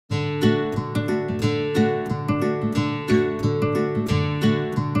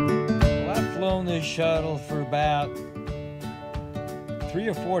shuttle for about 3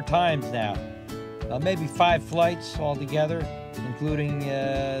 or 4 times now. Maybe 5 flights altogether, including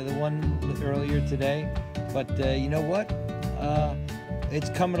the one earlier today. But you know what? It's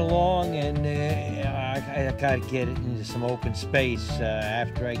coming along, and I gotta get it into some open space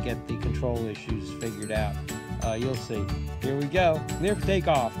after I get the control issues figured out. You'll see. Here we go. Clear for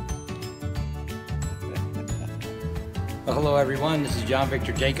takeoff. Well, hello everyone, this is John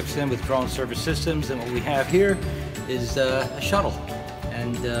Victor Jacobson with Drone Service Systems, and what we have here is a shuttle,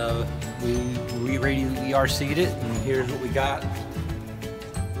 and we are seated, and here's what we got.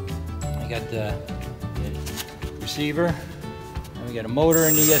 I got the receiver, and we got a motor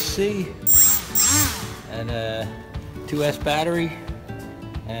and ESC, and a 2S battery,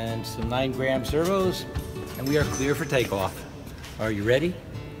 and some 9-gram servos, and we are clear for takeoff. Are you ready?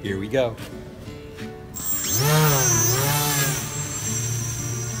 Here we go.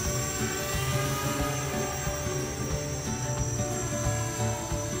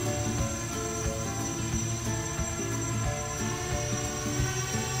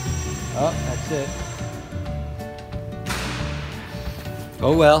 Oh, that's it.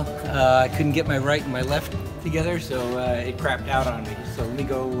 Oh well, I couldn't get my right and my left together, so it crapped out on me. So let me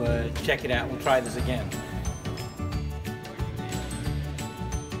go check it out. We'll try this again.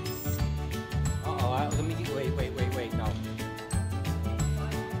 Let me get, wait, no.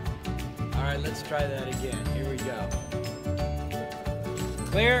 All right, let's try that again. Here we go.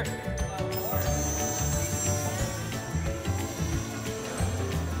 Clear.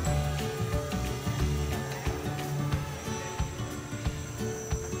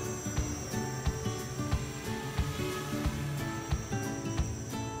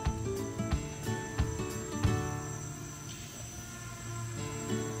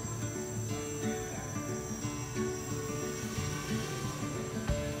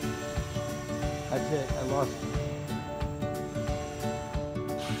 That's it. I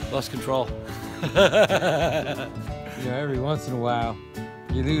Lost control. Every once in a while,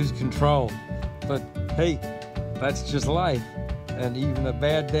 you lose control. But hey, that's just life. And even a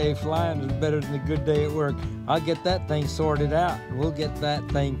bad day flying is better than a good day at work. I'll get that thing sorted out. We'll get that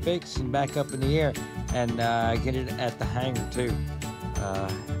thing fixed and back up in the air, and get it at the hangar too.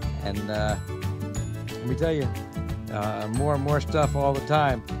 Let me tell you, more and more stuff all the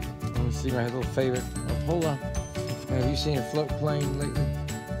time. Let me see my little favorite. Oh, hold on. Have you seen a float plane lately?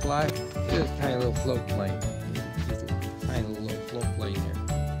 Fly? Just a tiny little float plane. Just a tiny little float plane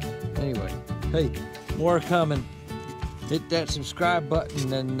there. Anyway, hey, more coming. Hit that subscribe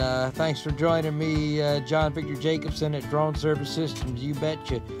button, and thanks for joining me, John Victor Jacobson at Drone Service Systems. You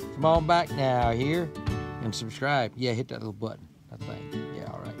betcha. Come on back now here and subscribe. Yeah, hit that little button. I think.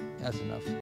 Yeah, all right. That's enough.